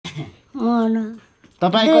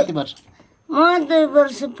तपाईँ कति वर्ष? म 2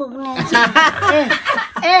 वर्ष पुग्ने छु।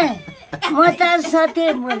 म त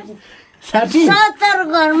 60 वर्ष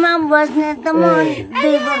 70 घरमा बस्ने त म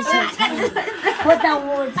 2 वर्ष कता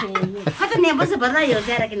हो कता ने बस बजा यो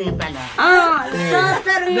सेरा किन नेपाल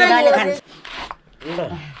 70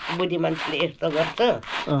 बुढी मान्छेले यस्तो गर्छ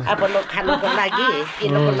आफ्नो खानको लागि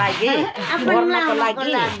किनको लागि मर्नको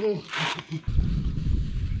लागि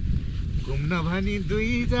घुम्न भनी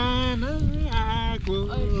 2 जना आको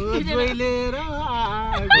जोइलेर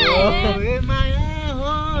आको ए माया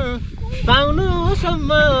हो पाउनु सम्म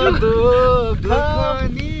दुख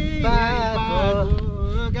नि पाको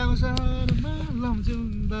गाउँ सहरमा लमजुङ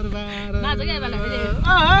दरबार नाच के बेला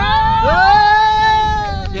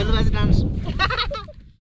जेलबाजी डान्स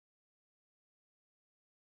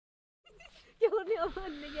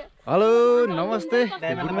हेलो नमस्ते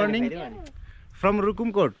गुड मर्निङ फ्रम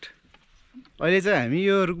रुकुमकोट। अहिले चाहिँ हामी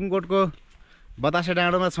यो रुकुमकोटको बतासे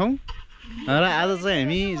डाँडोमा छौँ र आज चाहिँ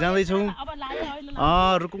हामी जाँदैछौँ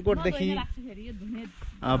रुकुमकोटदेखि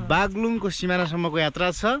बागलुङको सिमानासम्मको यात्रा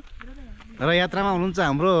छ र यात्रामा हुनुहुन्छ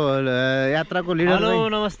हाम्रो यात्राको लिडर। हेलो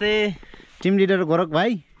नमस्ते टिम लिडर गोरख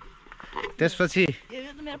भाइ, त्यसपछि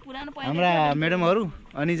हाम्रा म्याडमहरू,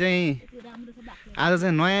 अनि चाहिँ आज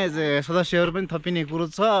चाहिँ नयाँ सदस्यहरू पनि थपिने कुरो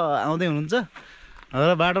छ, आउँदै हुनुहुन्छ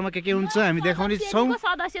र बाटोमा के हुन्छ हामी देखाउने छौँ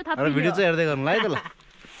र भिडियो चाहिँ हेर्दै गर्नु है त।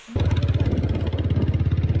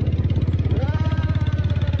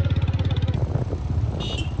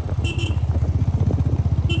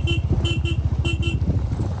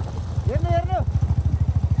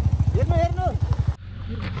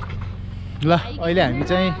 ल अहिले हामी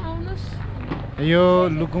चाहिँ यो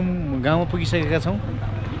लुकुम गाउँमा पुगिसकेका छौँ।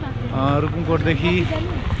 रुकुमकोटदेखि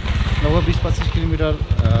लगभग 20-25 किलोमिटर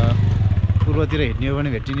पूर्वतिर हिँड्ने हो भने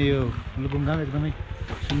भेटिने यो लुकुम गाउँ एकदमै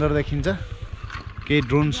सुन्दर देखिन्छ। केही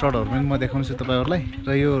ड्रोन सटहरू पनि म देखाउँछु तपाईँहरूलाई। र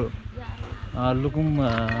यो लुकुम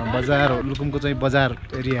बजार, लुकुमको चाहिँ बजार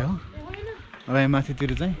एरिया हो र यहाँ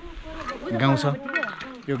माथितिर चाहिँ गाउँ छ।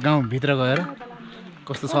 यो गाउँभित्र गएर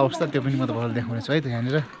कस्तो छ अवस्था त्यो पनि म तपाईँहरूलाई देखाउने छु है त।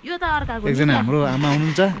 यहाँनिर एकजना हाम्रो आमा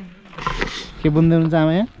हुनुहुन्छ। के बुन्दै हुनुहुन्छ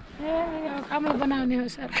आमा यहाँ? कामलो बनाउने हो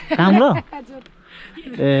सर। कामलो?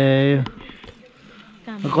 ए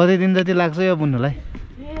कति दिन जति लाग्छ यो बुन्नुलाई?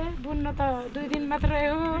 बुन्न त 2 दिन मात्रै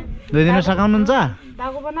हो। 2 दिनमा सकाउनुहुन्छ?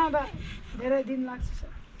 धागो बनाउँदा धेरै दिन लाग्छ सर।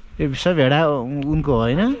 यो सब भेडा उनको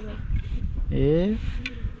होइन? ए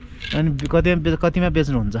अनि कतिमा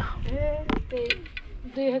बेच्नुहुन्छ? ए त्यही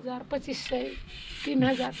 2000, 2500,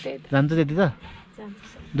 3000 त्यही जान्छ त्यति त?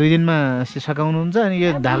 2 दिनमा सकाउनुहुन्छ अनि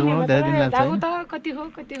यो धागो बनाउनु धेरै दिन लाग्छ? धागो त कति हो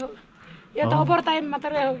यो त ओभर टाइम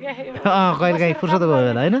मात्रै हो क्या। कहिले काहीँ फुर्सद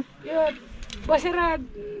भयो होला होइन? यो बसेर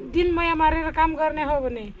दिन मया मारेर काम गर्ने हो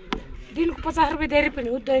भने दिनको 50 रुपियाँ धेरै पनि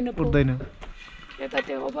उठ्दैन। यो त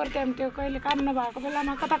त्यो ओभर टाइम त्यो कहिले काम नभएको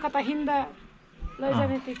बेलामा कता कता हिँड्दा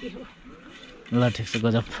लैजाने त्यति हो। ल ठिक छ,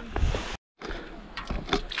 गजब।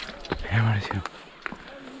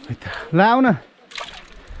 ल आऊ न।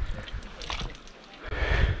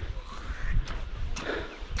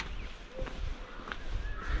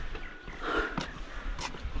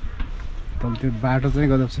 त्यो बाटो चाहिँ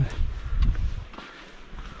गजब छ,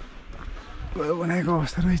 बनाएको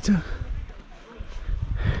अवस्था रहेछ।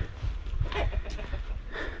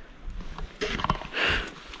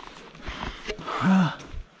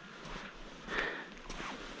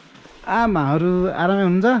 आमाहरू आरामै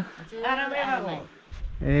हुनुहुन्छ?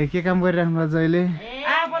 ए के काम गरिराख्नु भएको अहिले?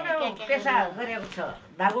 पेसा गरेको छ,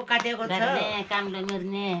 धागो काटेको छ, कामले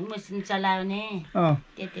मिर्ने, मसिन चलाउने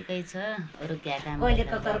त्यतिकै छ। अरु क्या काम? कहिले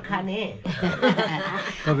ककर खाने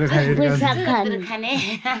खाने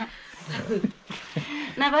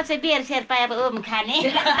नभए चाहिँ बेर सेर पाए अब ओम खाने।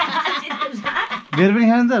 बेर पनि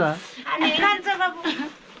खान्छ र? खान्छ बाबु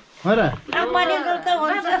हो र? मरेको त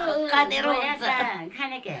हुन्छ, खानेर हुन्छ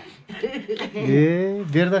खाने के। ए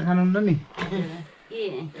बेर त खानुहुन्न नि?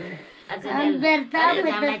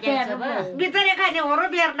 बितरे खाने हो र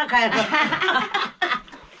बेर नखाएर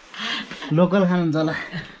लोकल खानुहुन्छ होला?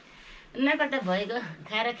 नकल त भइगयो,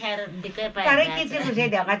 खाएर दिक्कै पाए।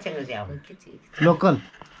 लोकल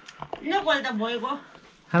लोकल त भइगयो,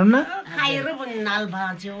 खानुहुन्न? खाएर पनि नाल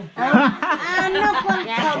भाँच्यो।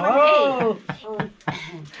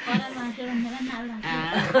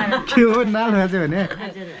 के हो नाल भाँच्यो भने?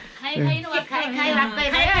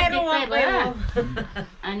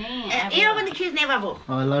 यो पनि खिच्ने बाबु।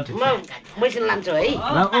 ल ठिक छ, मेसिन लान्छु है।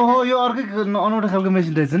 ओहो यो अर्कै अनौठो खालको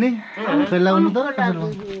मेसिन रहेछ नि। लगाउनु त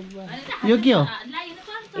यो के हो?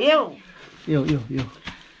 यो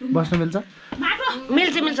बस्न मिल्छ?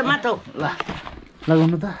 मिल्छ माथो। ल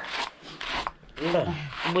लगाउनु त।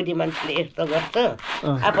 बुढी मान्छेले यस्तो गर्छ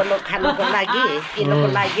आफ्नो खानको लागि किन्नको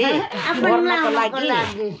लागि गर्नको लागि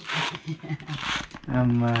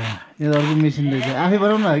आमा यो अर्को मेसिन रहेछ आफै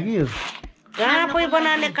बनाउनु हो कि यो कहाँ कोही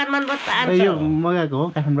बनाउने काठमाडौँबाट आन्छ यो मगाएको हो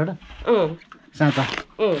काठमाडौँबाट साता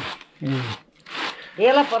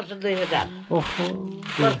यसलाई पर्छ 2000 ओहो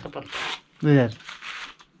पर्छ 2000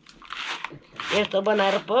 यस्तो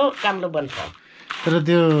बनाएर पो काम्रो बन्छ तर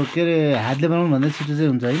त्यो के अरे हातले बनाउनु भन्दा छिटो चाहिँ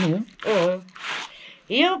हुन्छ होइन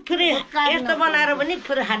यो फेरि यस्तो बनाएर पनि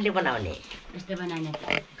फेरि हातले बनाउने यस्तो बनाउने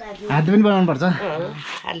हातले पनि बनाउनु पर्छ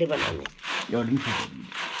हातले बनाउने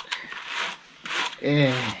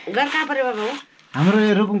ए घर कहाँ पऱ्यो बाबु हाम्रो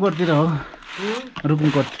यो रुकुमकोटतिर हो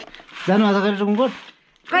रुकुमकोट जानु आज कहिले रुकुमकोट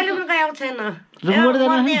कहिले पनि गएको छैन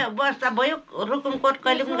बस्दा भयो रुकुमकोट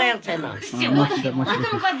कहिले पनि गएको छैन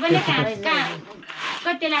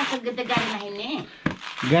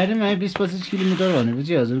गाडीमा 20-25 किलोमिटर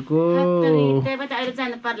भनेपछि हजुरको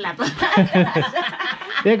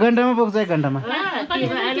 1 घन्टामा पुग्छ 1 घन्टामा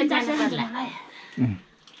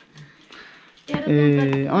ए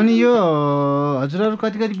अनि यो हजुरहरू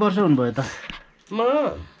कति वर्ष हुनुभयो त म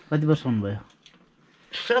कति वर्ष हुनुभयो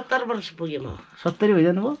 70 वर्ष पुगे म 70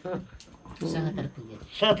 भइजानु भयो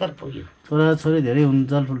 70 पुग्यो छोरा छोरी धेरै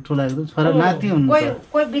हुन्छ ठुला एकदम छोरा नाति हुनुहुन्छ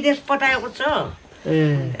कोही विदेश पठाएको छ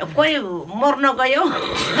ए कोही मर्न गयो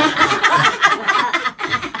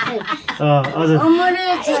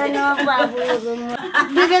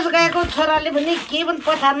विदेश गएको छोराले पनि के पनि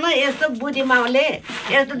पठान्न यस्तो बुढी माउले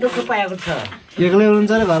यस्तो दुःख पाएको छ एक्लै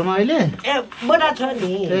हुनुहुन्छ र घरमा अहिले ए बुढा छ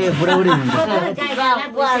नि ए बुढाबुढी हुनुहुन्छ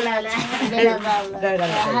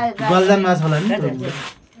बलदानमा छ होला नि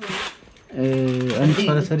ए अनि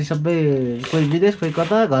छोराछोरी सबै कोही विदेश कोही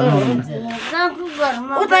कता घरमा हुनुहुन्छ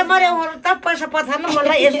उता मर्यो त पैसा पठाउनु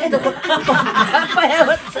मलाई यस्तो दुःख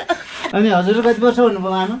पाएको छ अनि हजुर कति वर्ष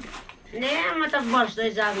हुनुभयो आमा म त बस्दै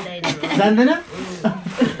जान्दैन जान्दैन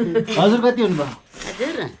हजुर कति हुनुभयो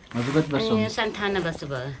हजुर हजुर कति वर्ष 57 वर्ष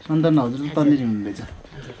भयो 57 हजुर तन्दिरी हुनुहुँदैछ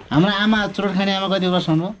हाम्रो आमा चुरोट खाने आमा कति वर्ष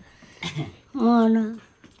हुनुभयो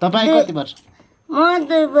तपाईँ कति वर्ष म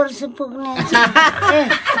 2 वर्ष पुग्ने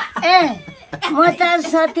ए म त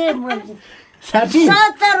 70 वर्ष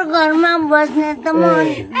 70 घरमा बस्ने त म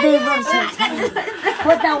 2 वर्ष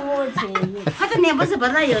कता हो कता ने बस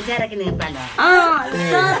बदा यो ज्यारा किन नेपाल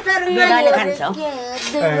 70 बेलाले खान्छ 2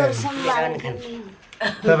 वर्ष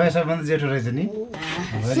तपाईँ सबभन्दा जेठो रहेछ नि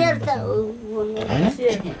शेर त हो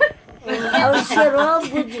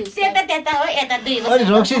अनि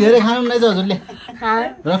रक्सी धेरै खानु रहेछ हजुरले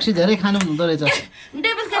रक्सी धेरै खानु हुँदो रहेछ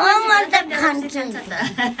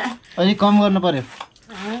अलि कम गर्नु पर्यो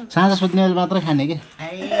साँझ सुत्ने बेला मात्र खाने कि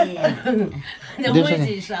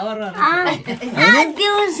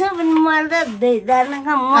दिउँसो पनि मर्दा दुईजना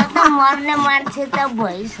म त मर्ने मान्छे त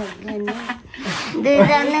भइसक्यो नि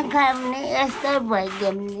दुईजना खायो भने यस्तै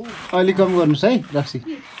भइगयो नि अलि कम गर्नुहोस् है रक्सी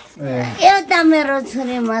एउटा मेरो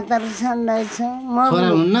छोरी मात्र छँदैछ म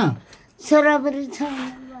छोराबुरी छैन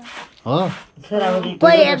हो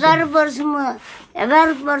कोही 11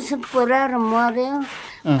 वर्ष पुऱ्याएर मर्यो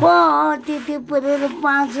को त्यति पुऱ्याएर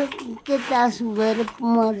 5 के 10 भएर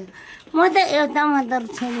मर्यो म त एउटा मात्र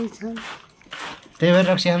छोरी छ त्यही भएर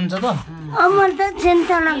रक्सी खानुहुन्छ त म त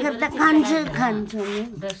चिन्ता नगर्दा खान्छु नि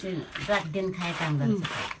रात दिन खाए काम गर्छ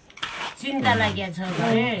चिन्ता लागेको छ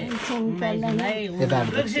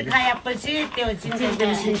रक्सी खाएपछि त्यो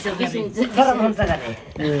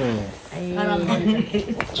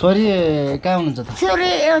छोरी कहाँ हुनुहुन्छ त छोरी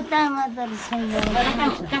एउटा मात्र छ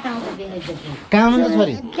कहाँ हुनुहुन्छ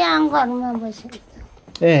छोरी त्यहाँ घरमा बसेको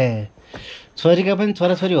ए छोरीका पनि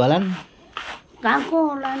छोराछोरी होला नि कहाँको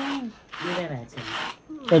होला नि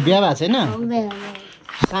बिहा भएको छैन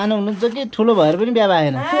सानो हुनुहुन्छ कि ठुलो भएर पनि बिहा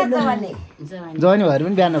भएन जवानी भएर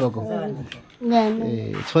पनि बिहा नभएको ए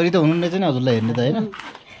छोरी त हुनुहुन्न चाहिँ हजुरलाई हेर्ने त होइन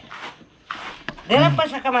धेरै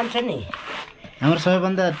पैसा कमान्छ नि हाम्रो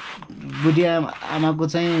सबैभन्दा बुढी आमाको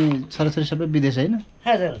चाहिँ छोराछोरी सबै विदेश होइन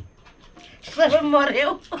हजुर सबै मर्यो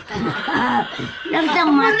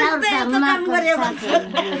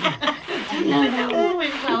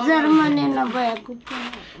जर्मनी नभएको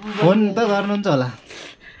फोन त गर्नुहुन्छ होला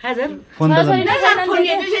हजुर फोन त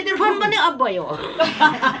फोन पनि अब भयो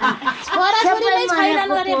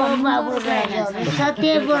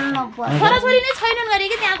सत्य बोल्नु पर्छ छोराछोरी नै छैनन् गरे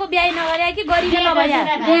कि त्यहाँको बिहा नगरे कि गरिबी नभए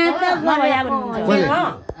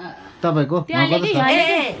तपाईको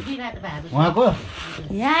उहाँको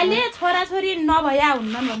यहाँले छोराछोरी नभया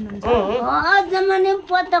हुन्न भन्नुहुन्छ जमाने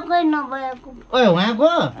पतकै नभएको ओए उहाँको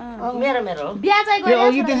मेरो बिहा चाहिँ त्यो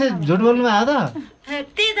अघि त्यसै झुट बोल्नु भएको त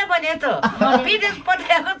त्यही त भने त विदेश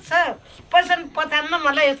पठाएको छ पैसा पठाउन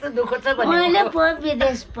मलाई यस्तो दुःख छ भने मैले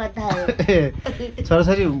विदेश पठायो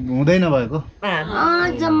छोराछोरी हुँदैन भएको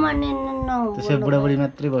जमाने त्यसै बुढाबुढी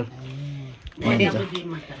मात्रै भयो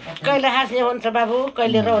कहिले हाँस्ने हुन्छ बाबु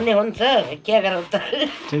कहिले रोउने हुन्छ के गरौँ त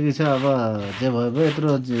ठिकै छ अब जे भयो यत्रो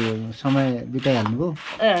समय बिताइहाल्नुभयो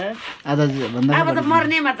आधा भन्दा अब त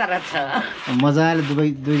मर्ने मात्र छ मजाले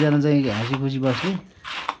दुईजना चाहिँ हाँसी खुसी बस्ने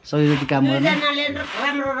सबै जति काम गर्ने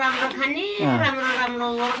राम्रो राम्रो खाने राम्रो राम्रो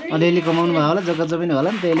गर्ने अलिअलि कमाउनु भयो होला जग्गा जमिन होला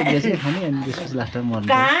नि त्यसले बेसी खाने अनि त्यसपछि लास्टमा मर्ने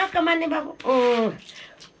कहाँ कमाने बाबु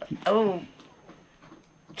अब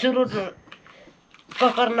चुरुट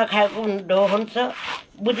ककर नखाएको ढो हुन्छ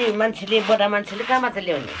बुढी मान्छेले बडा मान्छेले कहाँ मात्र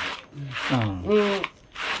ल्याउने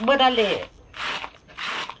बडाले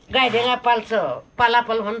गाई ढेँगा पाल्छ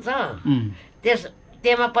पालापाल भन्छ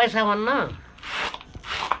त्यसमा पैसा भन्न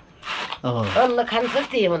अन्न खान्छ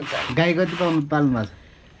त्यही हुन्छ गाई कति पाल्नु भएको छ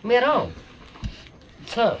मेरो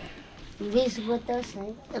छ 20 बोतल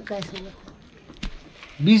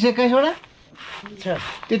 20-21 वटा छ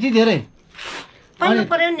त्यति धेरै पाल्नु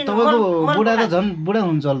पर्यो नि तपाईँको बुढा त झन् बुढा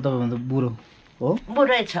हुनुहुन्छ होला तपाईँभन्दा बुढो हो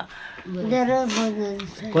बुढै छ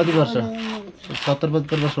कति वर्ष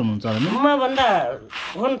 70-75 वर्ष हुनुहुन्छ होला नि म भन्दा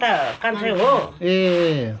हुन त कान्छै हो ए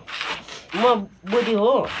म बुढी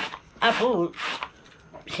हो आफू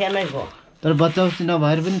सानै हो तर बच्चा उच्ची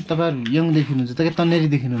नभएर पनि तपाईँहरू यङ देखिनुहुन्छ तपाईँ तन्नेरी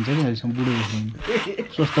देखिनुहुन्छ नि अहिलेसम्म बुढो देखिनुहुन्छ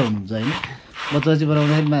स्वस्थ हुनुहुन्छ होइन बच्चा उच्ची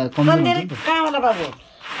बनाउँदाखेरि कमजोर कहाँबाट बाबु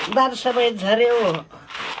दाँत सबै झऱ्यो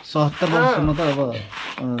 70 वर्षसम्म त अब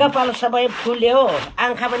कपाल सबै फुल्यो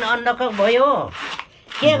आँखा पनि अन्धक भयो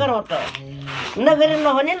के गरौँ त नगरी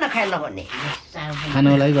नहुने नखाए नहुने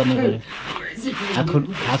खानालाई गर्नु पर्यो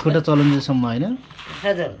हात खुट्टा चलाउनेसम्म होइन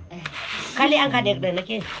हजुर खालि आँखा देख्दैन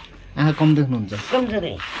कि आँखा कम देख्नुहुन्छ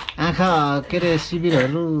कमजोरी आँखा के अरे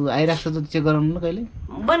शिविरहरू आइरहेको छ त चेक गराउनु न कहिले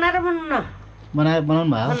बनाएर भन्नु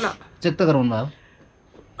बनाउनु भयो चेक त गराउनु भयो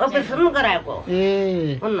अपरेसन गराएको ए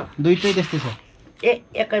दुईटै त्यस्तै छ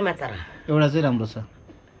एकै मात्र एउटा चाहिँ राम्रो छ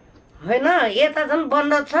होइन यता झन्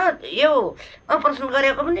बन्द छ यो अपरेसन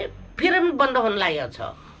गरेको पनि फेरि पनि बन्द हुन लागेको छ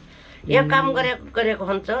यो काम गरेको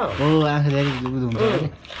हुन्छ हो आँखा धेरै हुन्छ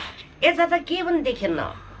यता त के पनि देखेन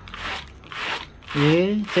ए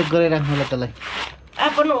चेक गराइराख्नु होला त्यसलाई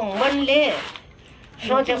आफ्नो मनले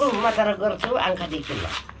सोचेको मात्र गर्छु आँखा देखिन्न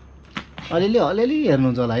अलिअलि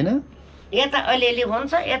हेर्नुहुन्छ होला होइन यता अलिअलि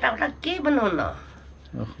हुन्छ यताबाट केही पनि हुन्न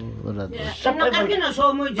घर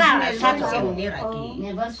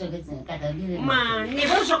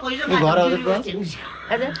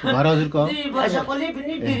हजुरको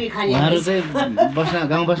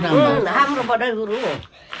गाउँ बस्न हाम्रो बडा गुरु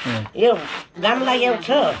यो गाम लागेको छ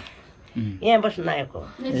यहाँ बस्न आएको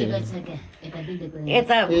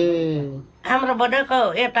यता हाम्रो बडाको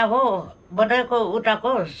यता हो बडाको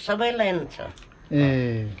उताको सबै लाइन छ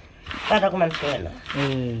तारको मान्छे होइन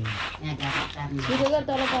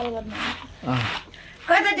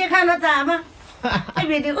कता देखाउन त आमा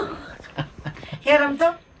भिडियो हेरौँ त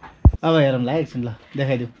अब हेरौँ ल एकछिन ल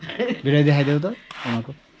देखाइदेऊ भिडियो देखाइदेऊ त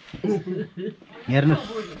आमाको हेर्नु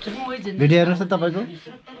भिडियो हेर्नुहोस् त तपाईँको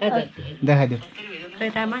देखाइदेऊ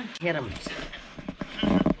आमा हेरौँ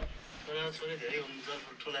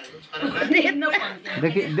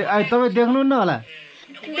तपाईँ देख्नु न होला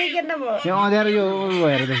देखेन म यहाँ अँध्यारो यो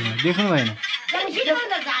भएर देख्नु भएन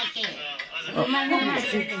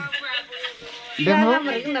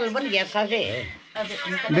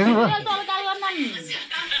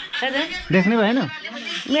देख्नु भएन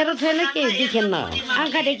मेरो छैन के देखेन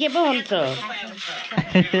आँखा देखे पो हुन्छ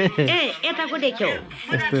ए यताको देख्यौ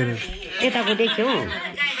यताको देख्यौ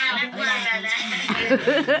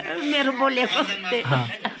मेरो बोलेको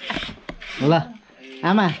ल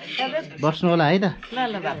आमा बस्नु होला है त ल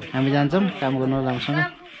ल बाबु हामी जान्छौँ काम गर्नु राम्रोसँग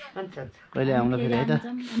कहिले आउँला फेरि है त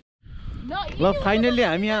ल फाइनल्ली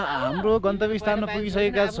हामी हाम्रो गन्तव्य स्थानमा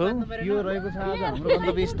पुगिसकेका छौँ यो रहेको छ आज हाम्रो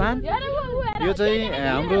गन्तव्य स्थान यो चाहिँ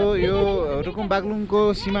हाम्रो यो रुकुम बागलुङको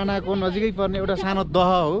सिमानाको नजिकै पर्ने एउटा सानो दह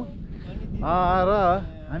हो र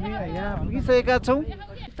हामी यहाँ पुगिसकेका छौँ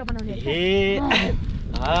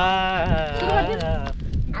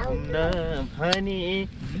भनी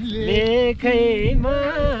लेखैमा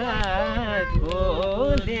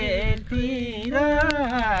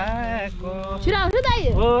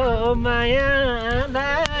हो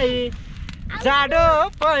मायालाई जाडो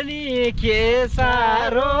पनि के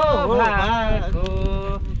साह्रो भएको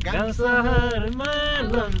गाउँ सहरमा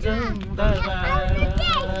लन्जन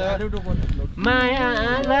दरबार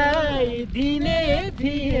मायालाई दिने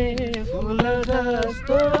थिए फुल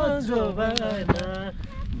जस्तो जोबाना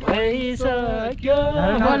भइसक्यो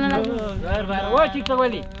ओ टिकटक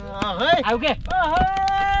वाली आऊ के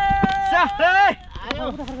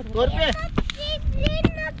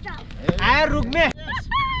आयो Rukme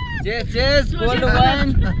chess gold wine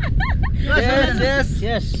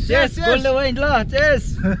chess gold wine ल चेस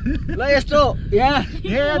ल यस्तो यहाँ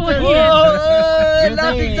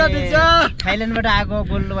थाइल्यान्डबाट आएको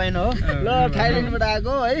गोल्ड वाइन हो ल थाइल्यान्डबाट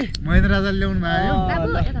आएको है महेन्द्र राजाले ल्याउनु भयो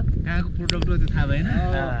कहाँको प्रोडक्ट हो त्यो थाहा भएन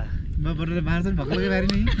म बरुले मार्छन् भक्कलकै बारे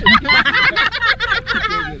नि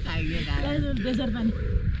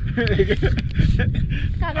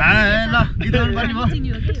ल गीत गाउनु पर्ने भयो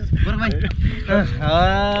बरु भाइ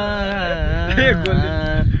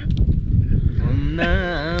घुम्न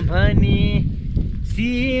भनी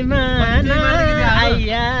सिमाना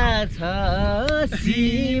आया छ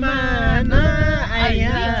सिमाना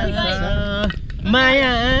आया छ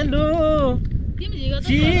मायालु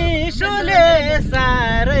चिसोले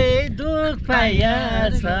साह्रै दुख पाया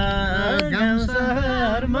छ गाउँ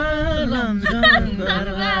सहरमा लमजुङ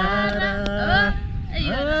दरबार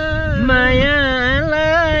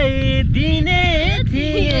मायालाई दिने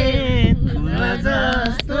थिए फुल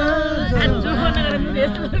जस्तो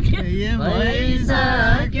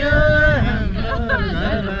भइसक्यो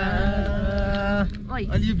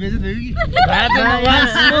अलि यो भेज भयो कि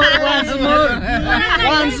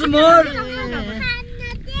once more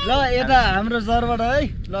ल यता हाम्रो सरबाट है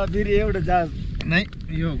ल फेरि एउटा जहाज नै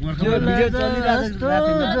यो गोर्खा भिडियो चलिरहेको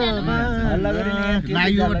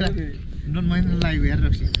लाग्यो एउटा नन महिना लाग्यो यार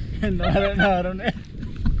रक्सी नहराउने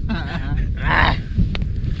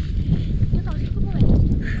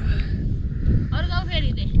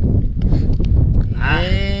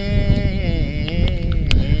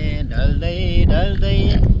ढल्दै ढल्दै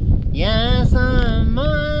यहाँसम्म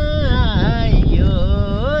आइयो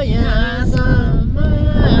यहाँसम्म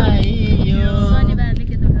आइयो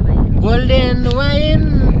गोल्डन वाइन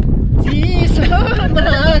चिसोमा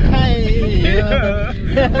खाइयो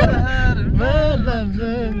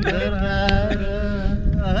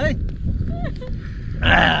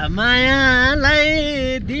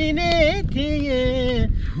मायालाई दिने थिए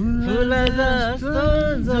फुल जस्तो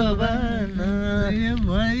जोबाना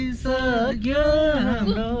भइसक्यो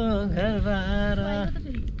हाम्रो घरबार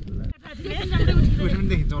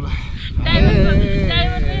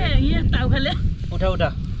उठा उठा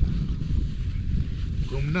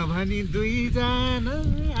घुम्न भनी दुईजना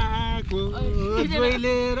आएको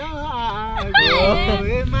जोइलेर आएको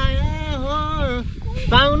ए माया हो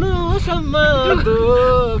पाउनुसम्म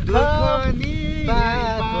दुःख नि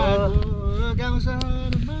गाउँ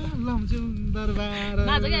सहरमा लमजुङ दरबार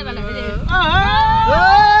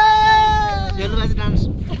डान्स